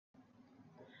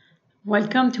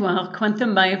Welcome to our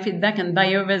quantum biofeedback and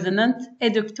bioresonance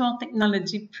EDUCTOR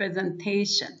technology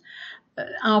presentation.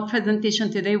 Our presentation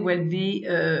today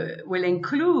will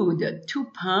include two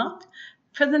parts: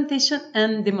 presentation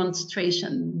and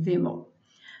demonstration demo.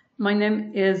 My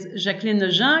name is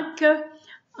Jacqueline Jacques.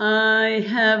 I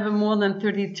have more than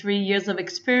 33 years of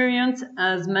experience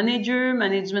as manager,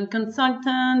 management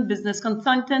consultant, business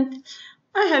consultant.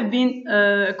 I have been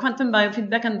a quantum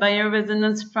biofeedback and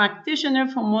bioresonance practitioner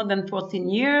for more than 14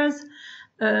 years,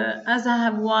 as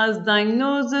I was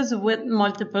diagnosed with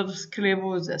multiple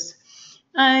sclerosis.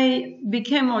 I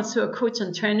became also a coach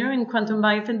and trainer in quantum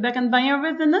biofeedback and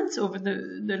bioresonance over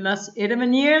the last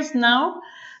 11 years now.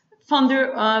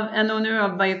 Founder of and owner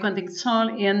of BioQuantic Soul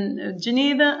in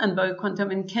Geneva and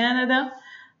BioQuantum in Canada.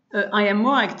 I am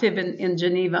more active in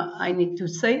Geneva, I need to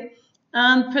say,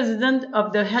 and president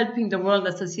of the Helping the World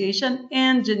Association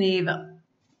in Geneva.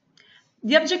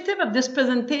 The objective of this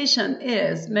presentation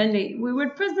is mainly we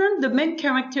will present the main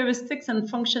characteristics and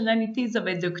functionalities of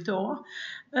EDUCTOR,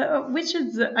 which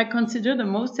is, I consider, the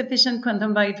most efficient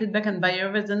quantum biofeedback and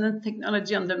bioresonance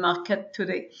technology on the market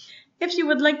today. If you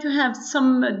would like to have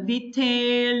some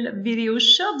detailed video,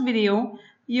 short video,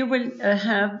 you will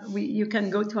you can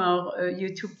go to our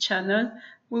YouTube channel.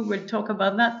 We will talk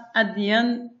about that at the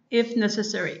end if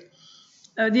necessary.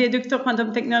 The EDUCTOR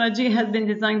quantum technology has been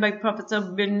designed by Professor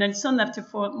Bill Nelson after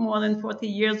more than 40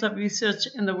 years of research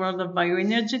in the world of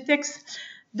bioenergetics.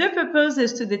 The purpose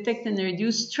is to detect and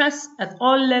reduce stress at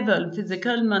all levels: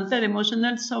 physical, mental,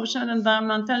 emotional, social,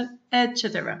 environmental,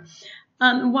 etc.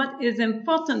 And what is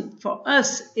important for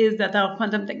us is that our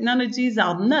quantum technologies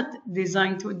are not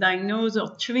designed to diagnose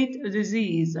or treat a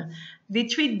disease. They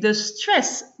treat the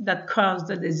stress that causes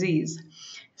the disease.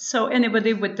 So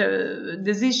anybody with a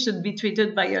disease should be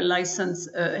treated by a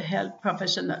licensed health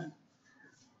professional.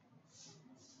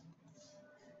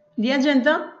 The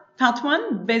agenda, part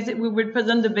one, we will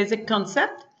present the basic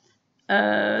concept,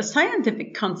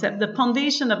 scientific concept, the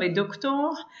foundation of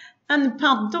EDUCTOR, and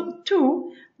part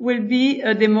two will be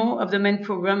a demo of the main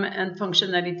program and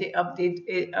functionality of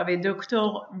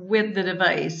EDUCTOR with the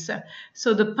device.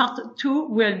 So the part two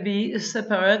will be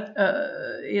separate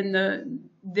in a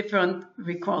different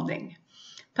recording.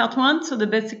 Part one, so the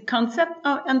basic concept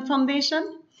and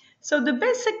foundation. So the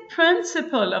basic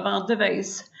principle of our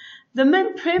device. The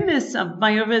main premise of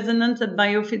bioresonance and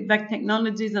biofeedback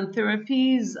technologies and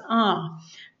therapies are: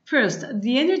 first,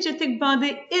 the energetic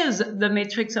body is the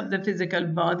matrix of the physical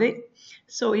body.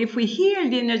 So if we heal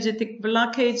the energetic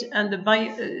blockage and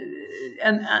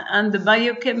the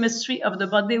biochemistry of the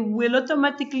body will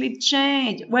automatically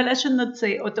change. Well, I should not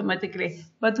say automatically,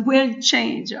 but will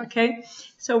change, okay?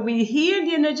 So we heal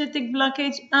the energetic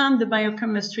blockage and the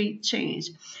biochemistry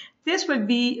change. This will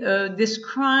be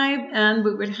described, and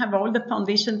we will have all the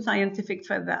foundation scientific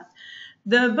for that.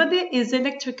 The body is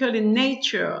electrical in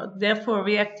nature, therefore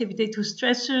reactivity to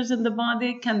stressors in the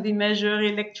body can be measured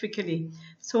electrically.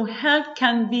 So health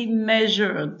can be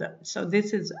measured. So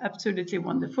this is absolutely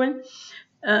wonderful.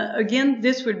 Again,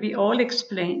 this will be all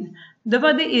explained. The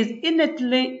body is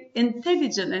innately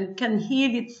intelligent and can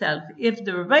heal itself if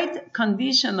the right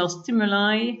condition or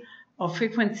stimuli or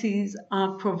frequencies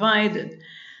are provided.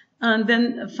 And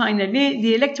then finally,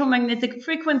 the electromagnetic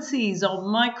frequencies or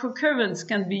microcurrents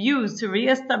can be used to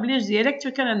reestablish the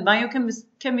electrical and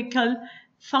biochemical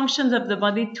functions of the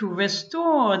body to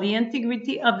restore the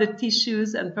integrity of the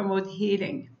tissues and promote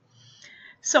healing.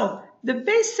 So the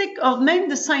basic or main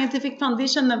the scientific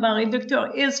foundation of our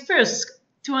EDUCTOR is first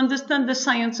to understand the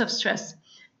science of stress,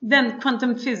 then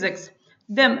quantum physics,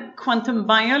 then quantum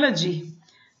biology,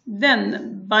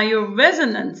 then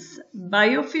bioresonance,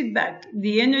 biofeedback,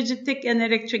 the energetic and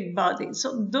electric body.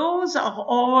 So those are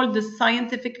all the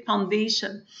scientific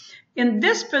foundation. In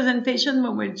this presentation, we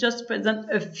will just present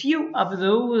a few of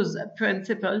those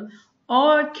principles.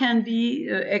 All can be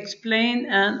explained,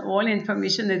 and all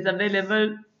information is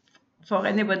available for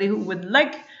anybody who would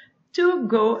like to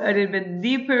go a little bit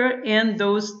deeper in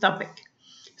those topics.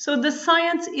 So the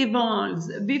science evolves.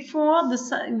 Before,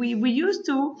 we used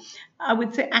to, I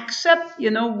would say, accept,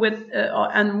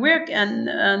 and work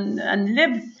and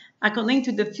live according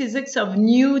to the physics of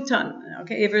Newton.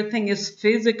 Okay, everything is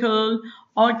physical,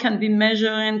 all can be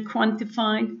measured and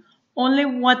quantified. Only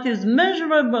what is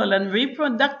measurable and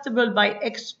reproducible by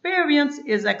experience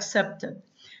is accepted.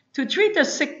 To treat a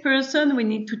sick person, we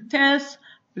need to test,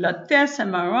 blood test,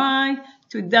 MRI,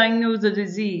 to diagnose the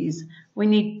disease. We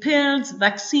need pills,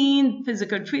 vaccine,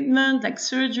 physical treatment like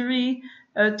surgery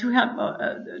to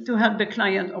help the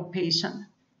client or patient.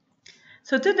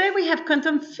 So today we have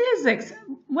quantum physics.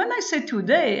 When I say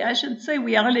today, I should say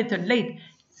we are a little late.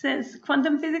 Since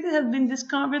quantum physics has been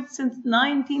discovered since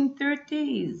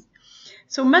 1930s.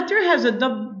 So matter has a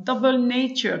double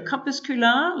nature,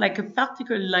 corpuscular, like a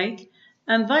particle-like,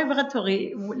 and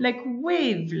vibratory, like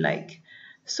wave-like.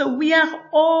 So we are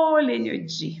all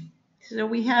energy. So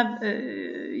we have,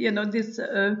 this,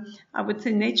 I would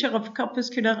say, nature of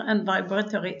corpuscular and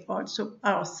vibratory also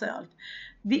ourselves.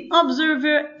 The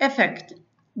observer effect.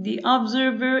 The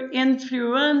observer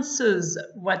influences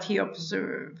what he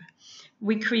observes.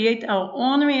 We create our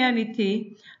own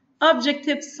reality.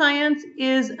 Objective science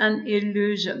is an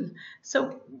illusion.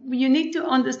 So you need to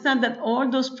understand that all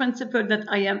those principles that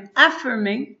I am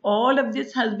affirming, all of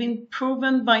this has been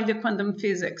proven by the quantum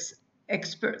physics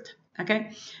expert,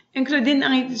 okay? Including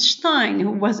Einstein,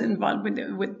 who was involved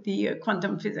with the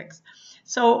quantum physics.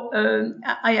 So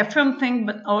I affirm things,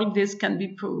 but all this can be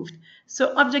proved.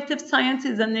 So objective science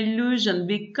is an illusion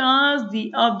because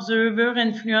the observer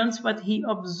influences what he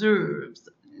observes.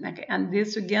 Okay, and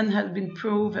this again has been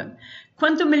proven.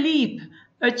 Quantum leap,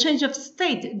 a change of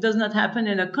state does not happen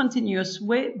in a continuous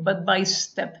way, but by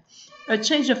step. A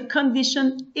change of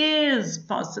condition is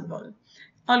possible.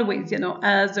 Always,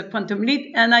 as a quantum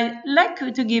leap. And I like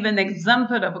to give an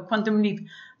example of a quantum leap.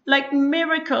 Like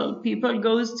miracle, people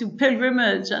goes to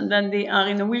pilgrimage and then they are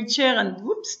in a wheelchair and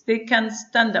whoops, they can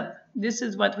stand up. This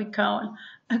is what we call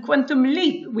a quantum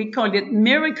leap. We call it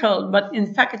miracle, but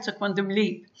in fact it's a quantum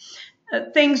leap.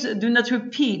 Things do not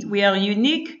repeat. We are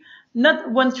unique. Not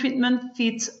one treatment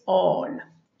fits all.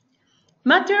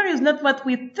 Matter is not what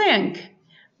we think.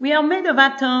 We are made of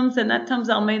atoms, and atoms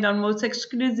are made almost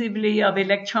exclusively of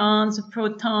electrons,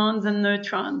 protons, and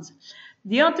neutrons.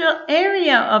 The outer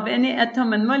area of any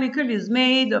atom and molecule is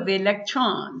made of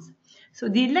electrons. So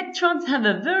the electrons have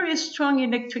a very strong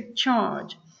electric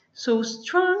charge, so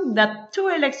strong that two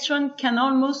electrons can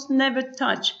almost never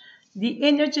touch. The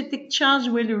energetic charge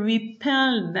will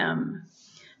repel them.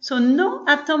 So no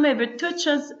atom ever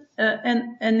touches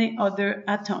any other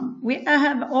atom. We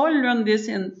have all learned this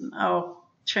in our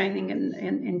training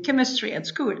in chemistry at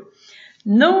school.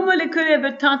 No molecule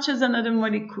ever touches another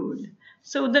molecule.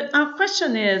 So our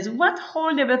question is, what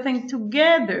holds everything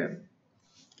together?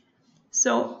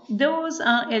 So those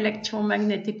are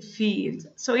electromagnetic fields.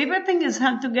 So everything is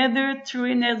held together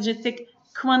through energetic,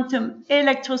 quantum,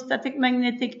 electrostatic,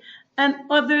 magnetic, and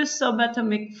other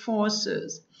subatomic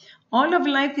forces. All of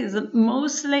life is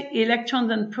mostly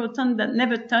electrons and protons that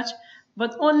never touch,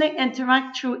 but only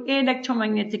interact through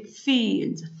electromagnetic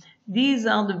fields. These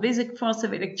are the basic force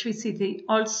of electricity,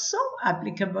 also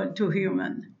applicable to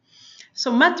human. So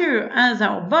matter, as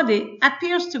our body,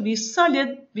 appears to be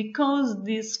solid because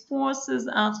these forces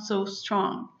are so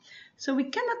strong. So we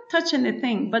cannot touch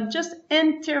anything, but just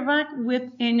interact with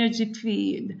energy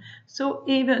field. So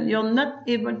even you're not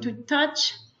able to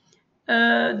touch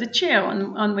the chair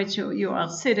on which you are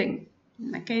sitting.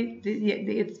 Okay,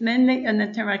 it's mainly an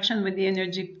interaction with the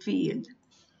energy field.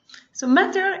 So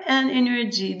matter and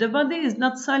energy, the body is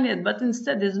not solid, but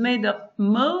instead is made up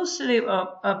mostly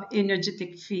of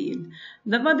energetic field.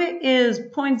 The body is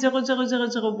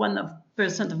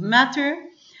 0.00001% of matter.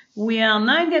 We are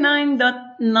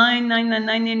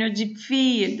 99.9999 energy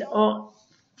field, or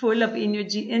full of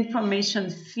energy information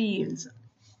fields.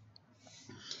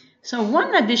 So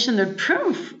one additional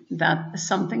proof that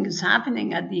something is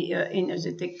happening at the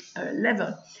energetic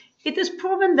level. It is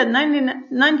proven that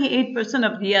 98%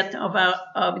 of the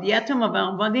atom of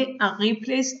our body are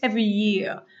replaced every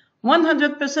year,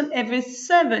 100% every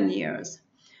 7 years.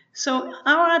 So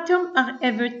our atoms are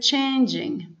ever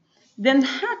changing. Then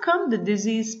how come the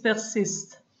disease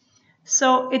persists?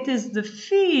 So it is the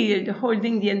field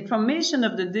holding the information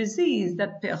of the disease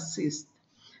that persists.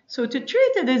 So to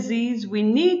treat a disease, we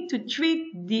need to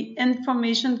treat the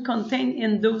information contained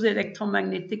in those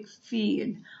electromagnetic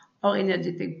field or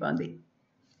energetic body.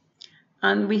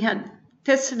 And we had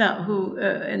Tesla who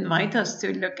invite us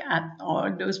to look at all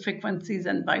those frequencies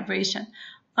and vibration.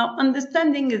 Our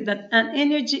understanding is that an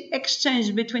energy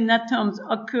exchange between atoms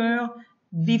occurs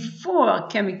before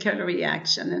chemical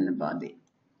reaction in the body.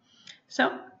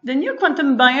 So the new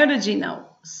quantum biology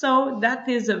now. So that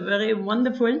is a very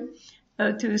wonderful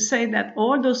to say that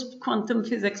all those quantum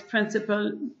physics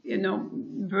principles,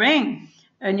 bring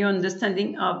a new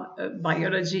understanding of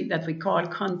biology that we call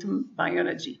quantum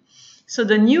biology. So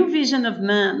the new vision of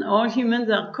man, all humans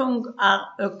are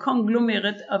a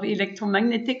conglomerate of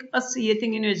electromagnetic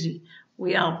oscillating energy.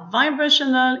 We are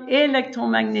vibrational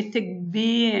electromagnetic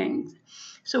beings.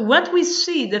 So what we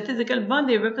see, the physical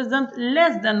body, represents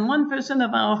less than 1%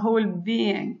 of our whole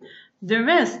being. The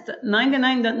rest,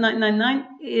 99.999,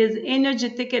 is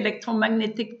energetic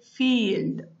electromagnetic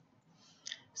field.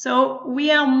 So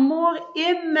we are more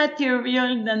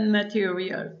immaterial than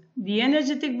material. The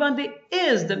energetic body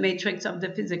is the matrix of the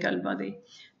physical body.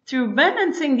 Through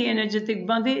balancing the energetic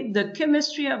body, the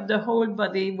chemistry of the whole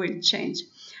body will change.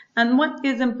 And what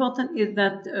is important is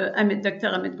that Dr.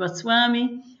 Amit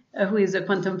Goswami, who is a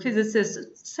quantum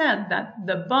physicist, said that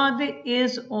the body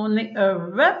is only a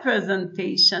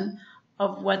representation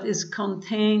of what is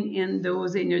contained in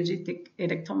those energetic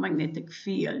electromagnetic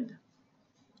fields.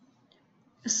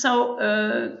 So,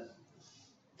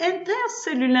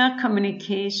 intercellular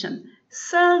communication.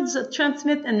 Cells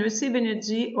transmit and receive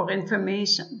energy or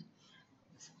information.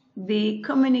 They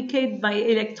communicate by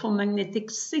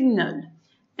electromagnetic signal.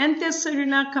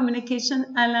 Intercellular communication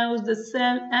allows the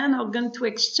cell and organ to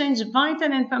exchange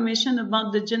vital information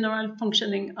about the general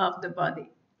functioning of the body.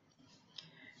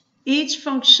 Each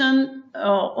function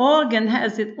or organ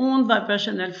has its own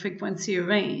vibrational frequency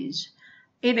range.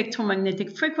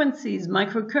 Electromagnetic frequencies,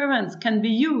 microcurrents, can be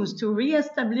used to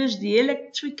re-establish the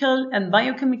electrical and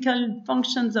biochemical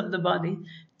functions of the body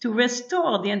to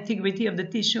restore the integrity of the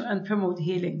tissue and promote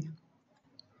healing.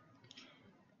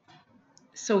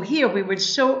 So here we will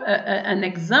show an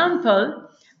example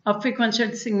of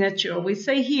frequential signature. We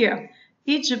say here,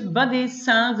 each body,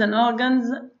 cells, and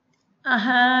organs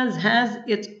has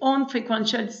its own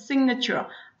frequential signature.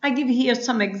 I give here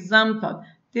some example.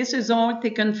 This is all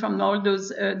taken from all those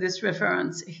this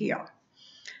reference here.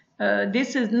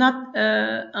 This is not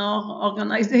our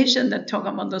organization that talk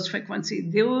about those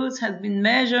frequencies. Those have been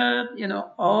measured,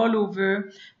 all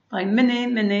over by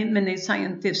many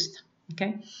scientists.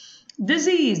 Okay,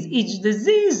 each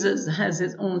disease has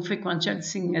its own frequential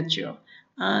signature.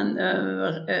 And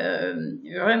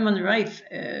Raymond Reif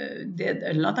did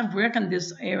a lot of work in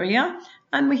this area,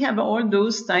 and we have all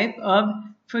those type of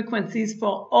frequencies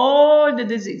for all the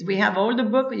disease. We have all the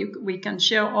book. We can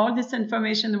share all this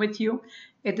information with you.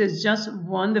 It is just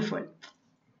wonderful.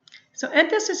 So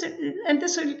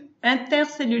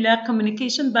intercellular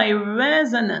communication by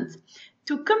resonance.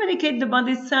 To communicate, the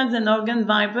body cells and organs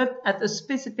vibrate at a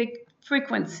specific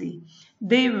frequency.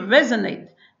 They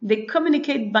resonate. They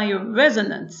communicate by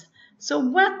resonance. So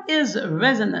what is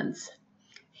resonance?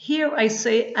 Here I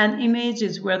say an image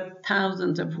is worth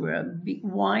thousands of words.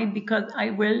 Why? Because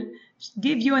I will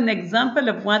give you an example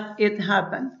of what it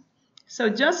happened. So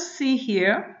just see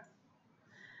here.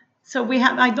 So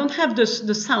I don't have the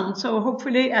sound, so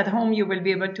hopefully at home you will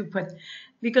be able to put.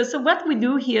 So what we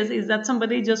do here is that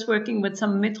somebody just working with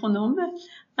some metronome,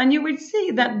 and you will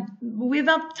see that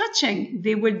without touching,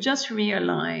 they will just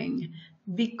realign,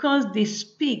 because they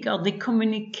speak or they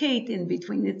communicate in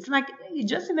between. It's like,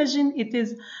 just imagine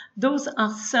those are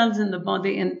cells in the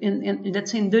body, in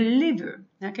let's say in the liver,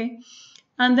 okay?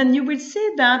 And then you will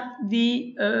see that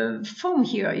the foam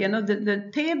here, the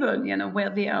table, where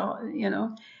they are,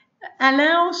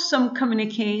 allows some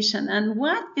communication. And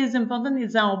what is important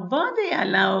is our body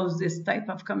allows this type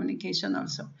of communication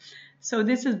also. So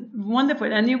this is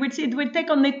wonderful. And you will see it will take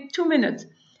only 2 minutes.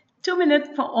 2 minutes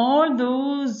for all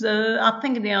those, I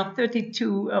think there are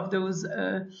 32 of those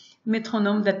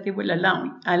metronomes that they will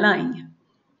align.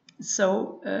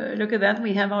 So look at that.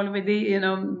 We have already,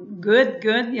 good,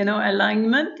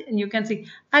 alignment. And you can see,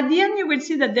 at the end, you will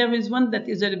see that there is one that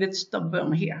is a little bit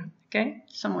stubborn here, okay,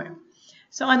 somewhere.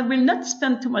 So I will not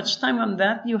spend too much time on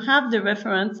that. You have the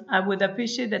reference. I would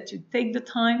appreciate that you take the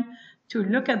time to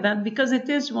look at that, because it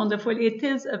is wonderful. It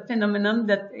is a phenomenon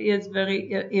that is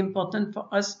very important for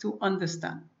us to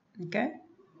understand, okay?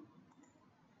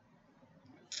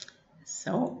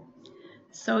 So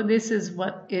this is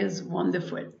what is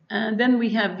wonderful. And then we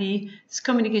have the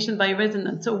communication by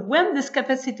resonance. So when this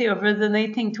capacity of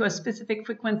resonating to a specific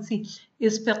frequency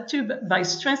is perturbed by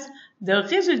stress, the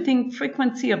resulting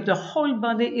frequency of the whole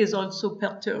body is also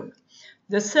perturbed.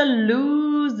 The cells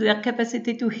lose their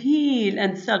capacity to heal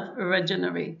and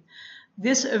self-regenerate.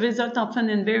 This results often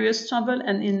in various trouble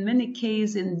and in many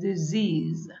cases in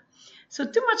disease. So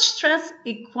too much stress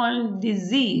equals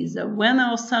disease. When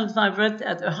our cells vibrate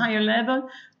at a higher level,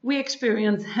 we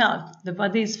experience health. The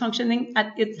body is functioning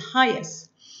at its highest.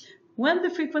 When the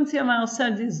frequency of our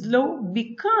cells is low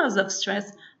because of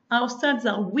stress, our cells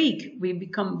are weak. We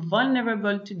become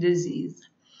vulnerable to disease.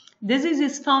 Disease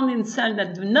is found in cells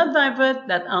that do not vibrate,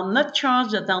 that are not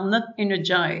charged, that are not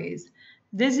energized.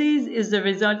 Disease is the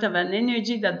result of an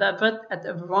energy that vibrates at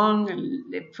a wrong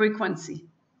frequency.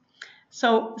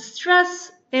 So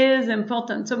stress is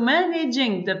important. So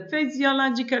managing the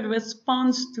physiological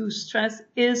response to stress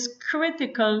is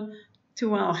critical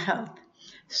to our health.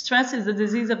 Stress is the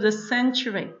disease of the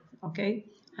century, okay?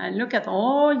 And look at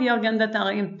all the organs that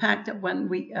are impacted when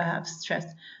we have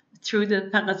stress. through the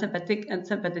parasympathetic and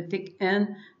sympathetic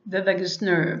and the vagus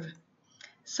nerve.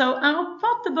 So our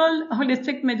portable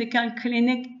holistic medical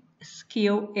clinic,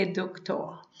 SKIO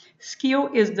EDUCTOR.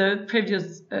 SKIO is the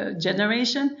previous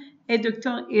generation.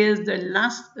 EDUCTOR is the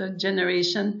last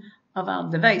generation of our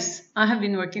device. I have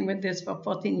been working with this for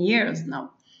 14 years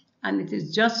now, and it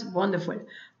is just wonderful.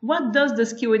 What does the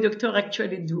SKIO EDUCTOR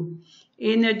actually do?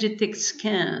 Energetic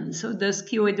scan. So the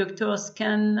SKIO EDUCTOR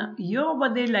scan your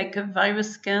body like a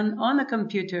virus scan on a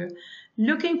computer,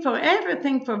 looking for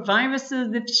everything for viruses,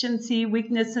 deficiency,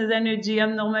 weaknesses, energy,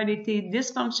 abnormality,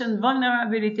 dysfunction,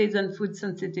 vulnerabilities, and food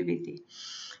sensitivity.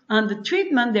 And the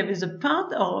treatment, there is a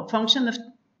part or a function of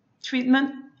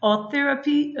treatment or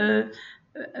therapy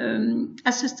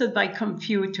assisted by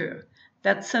computer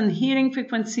that send healing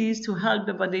frequencies to help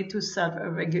the body to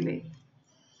self-regulate.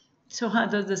 So how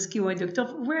does the SKIO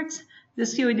EDUCTOR works? The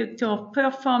SKIO EDUCTOR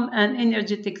performs an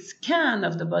energetic scan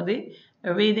of the body,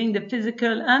 reading the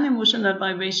physical and emotional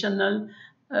vibration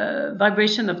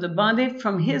of the body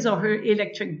from his or her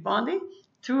electric body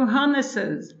through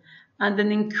harnesses, and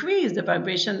then increase the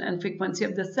vibration and frequency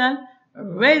of the cell,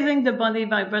 raising the body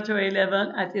vibratory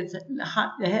level at its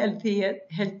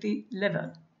healthy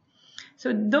level.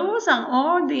 So those are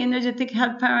all the energetic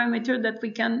health parameters that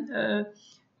we can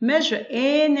measure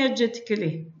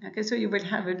energetically. Okay, so you will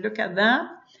have a look at that.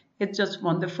 It's just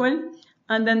wonderful.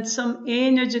 And then some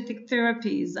energetic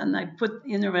therapies, and I put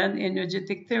in red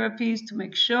energetic therapies to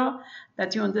make sure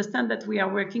that you understand that we are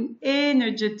working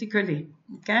energetically,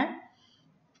 okay,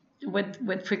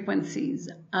 with frequencies.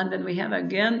 And then we have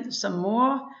again some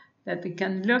more that we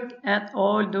can look at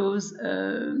all those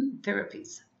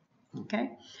therapies,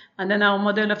 okay. And then our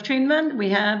model of treatment, we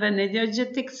have an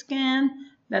energetic scan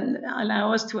that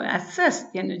allow us to assess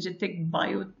the energetic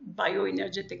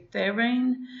bioenergetic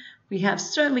terrain. We have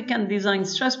stress, we can design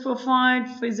stress profile,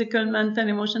 physical, mental,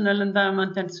 emotional,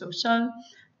 environmental, social.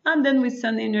 And then we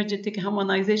send energetic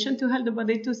harmonization to help the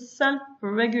body to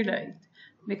self-regulate,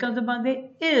 because the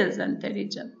body is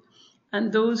intelligent.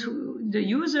 And those the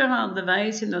user of the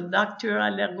device, doctor,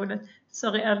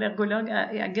 allergolog,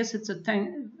 I guess it's a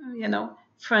thing,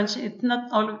 French, it's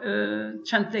not all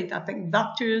translate. I think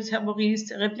doctors,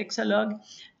 herborists, reflexolog,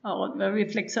 or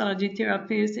reflexology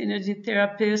therapist, energy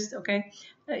therapist, okay?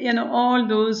 All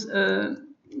those, I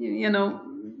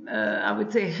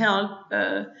would say help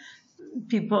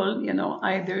people,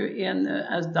 either in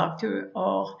as doctor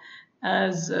or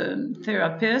as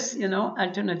therapist,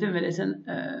 alternative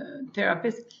medicine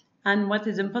therapist. And what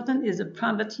is important is a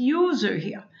private user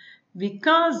here,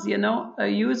 because, a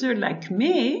user like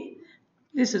me,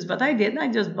 this is what I did. I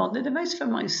just bought the device for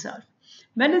myself.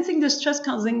 Balancing the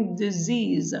stress-causing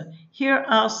disease. Here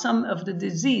are some of the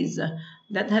disease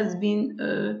that has been,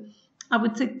 I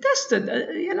would say, tested,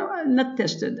 not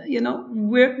tested,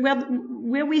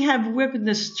 where we have worked with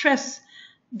the stress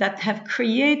that have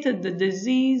created the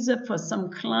disease for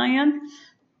some client,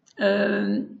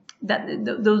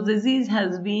 that those disease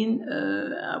has been,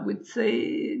 I would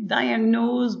say,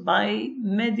 diagnosed by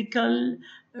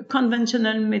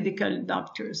conventional medical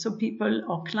doctors. So people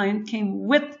or client came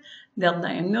with their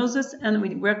diagnosis, and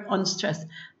we worked on stress.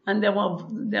 And there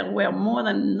were more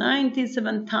than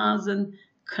 97,000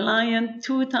 clients,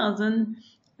 2,000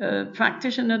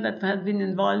 practitioners that have been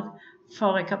involved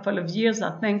for a couple of years,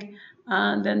 I think.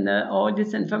 And then all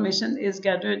this information is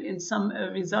gathered in some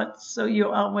results. So you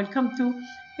are welcome to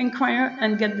inquire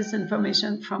and get this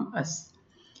information from us.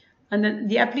 And then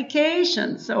the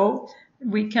application. So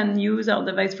we can use our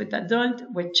device with adults,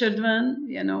 with children,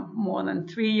 more than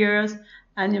 3 years,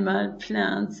 animal,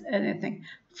 plants, anything.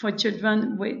 For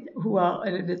children who are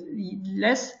a little bit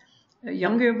less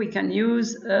younger, we can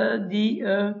use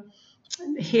the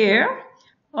hair,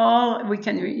 or we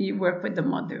can work with the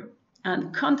mother.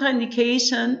 And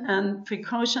contraindication and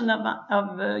precaution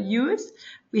of use.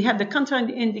 We have the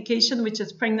contraindication, which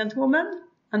is pregnant woman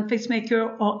and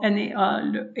pacemaker or any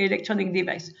electronic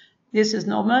device. This is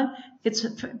normal. It's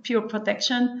pure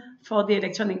protection for the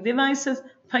electronic devices.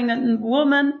 Pregnant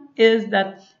woman is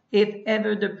that if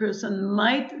ever the person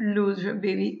might lose her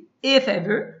baby, if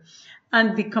ever,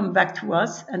 and they come back to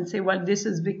us and say, well, this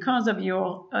is because of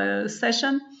your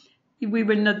session, we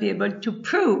will not be able to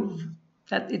prove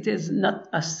that it is not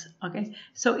us, okay?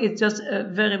 So it's just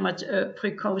very much a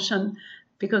precaution,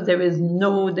 because there is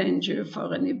no danger for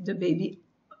the baby.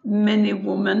 Many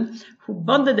women who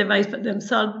bought the device for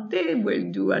themselves, they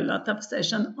will do a lot of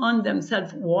sessions on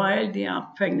themselves while they are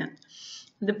pregnant.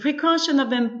 The precaution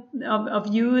of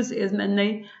use is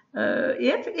mainly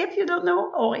if you don't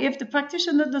know, or if the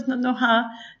practitioner does not know how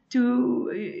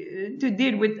to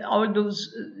deal with all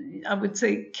those, I would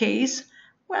say, case.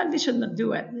 well, they should not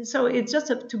do it. So it's just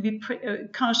to be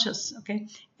cautious, okay?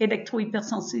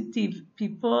 Electro-hypersensitive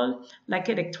people, like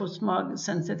electrosmog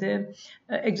sensitive,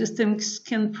 existing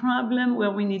skin problem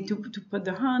where we need to put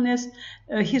the harness,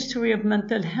 a history of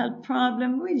mental health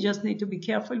problem, we just need to be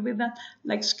careful with that,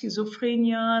 like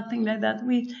schizophrenia, things like that.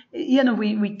 We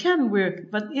can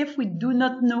work, but if we do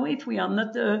not know, if we are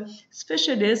not a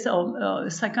specialist or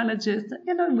a psychologist,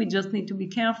 we just need to be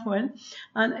careful.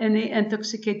 And any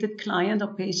intoxicated client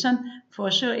or patient,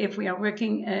 for sure, if we are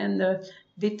working in a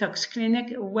detox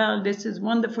clinic, well, this is a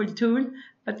wonderful tool.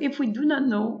 But if we do not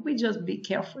know, we just be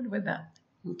careful with that,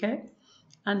 okay?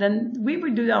 And then we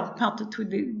will do our part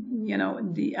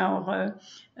to our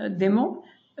demo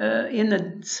in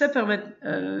a separate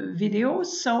video.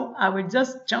 So I will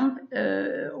just jump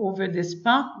over this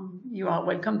part. You are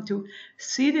welcome to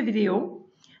see the video.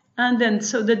 And then,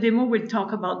 so the demo will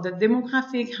talk about the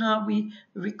demographic, how we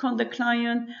record the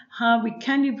client, how we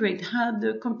calibrate, how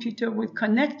the computer will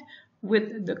connect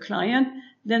with the client.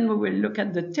 Then we will look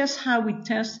at the test, how we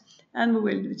test, and we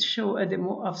will show a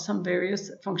demo of some various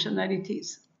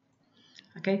functionalities.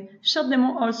 Okay, short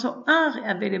demo also are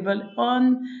available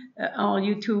on our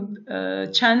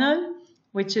YouTube channel,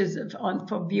 which is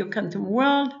for Bioquantum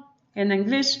World in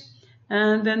English.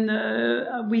 And then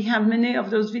we have many of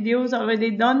those videos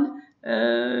already done,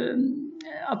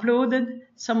 uploaded.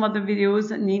 Some of the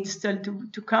videos need still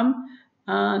to come.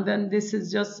 And then this is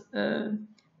just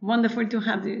wonderful to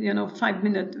have the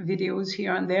 5-minute videos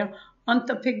here and there on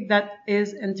topic that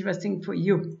is interesting for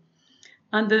you.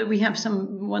 And we have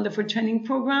some wonderful training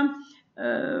program,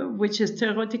 which is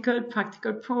theoretical,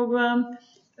 practical program.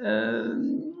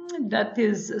 That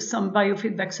is some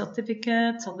biofeedback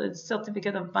certificates or the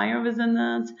certificate of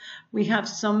bioresonance. We have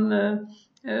some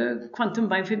quantum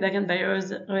biofeedback and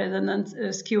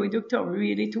bioresonance skill EDUCTOR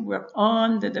really to work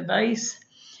on the device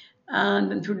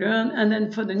and then to learn. And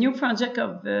then for the new project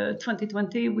of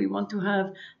 2020, we want to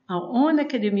have our own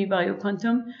Academy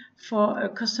Bioquantum for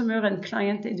customer and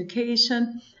client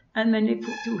education, and mainly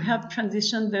to help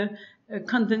transition the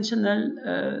conventional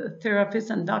therapists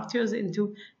and doctors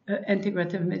into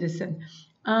integrative medicine.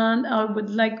 And I would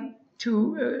like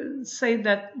to say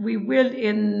that we will,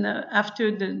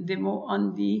 after the demo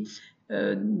on the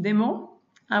demo,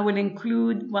 I will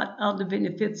include what are the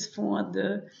benefits for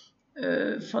the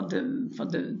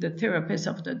therapist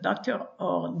of the doctor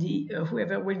or the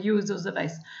whoever will use those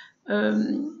devices.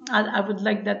 I would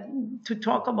like that to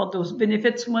talk about those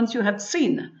benefits once you have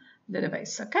seen the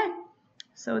device. Okay.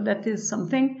 So that is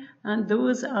something, and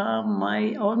those are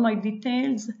all my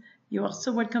details. You are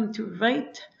so welcome to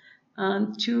write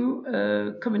and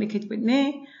to communicate with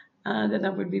me, and then I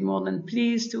will be more than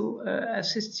pleased to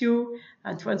assist you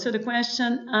and to answer the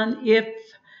question, and if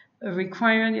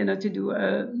required, to do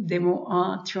a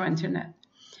demo through internet.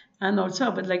 And also, I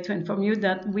would like to inform you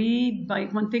that we,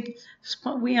 Bioquantic,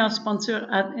 we are sponsored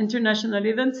at international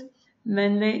events,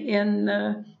 mainly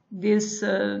in this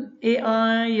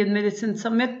AI in Medicine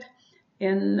Summit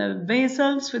in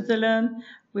Basel, Switzerland.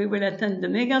 We will attend the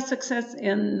Mega Success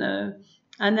in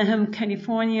Anaheim,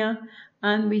 California,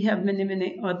 and we have many,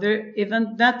 many other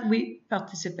events that we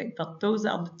participate, but those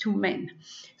are the two main.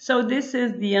 So this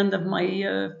is the end of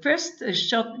my first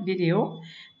short video,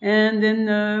 and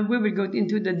then we will go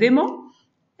into the demo,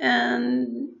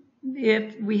 and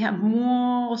if we have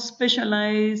more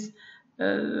specialized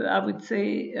I would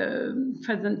say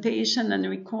presentation and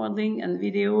recording and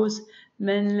videos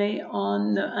mainly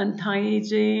on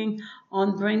anti-aging,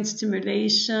 on brain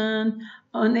stimulation,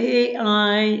 on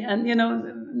AI, and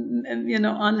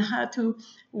on how to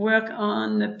work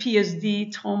on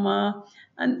PSD, trauma,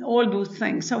 and all those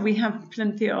things. So we have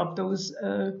plenty of those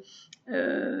I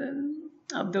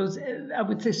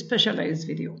would say specialized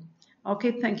video.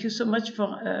 Okay, thank you so much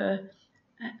for.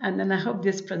 And then I hope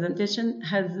this presentation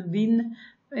has been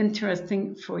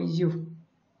interesting for you.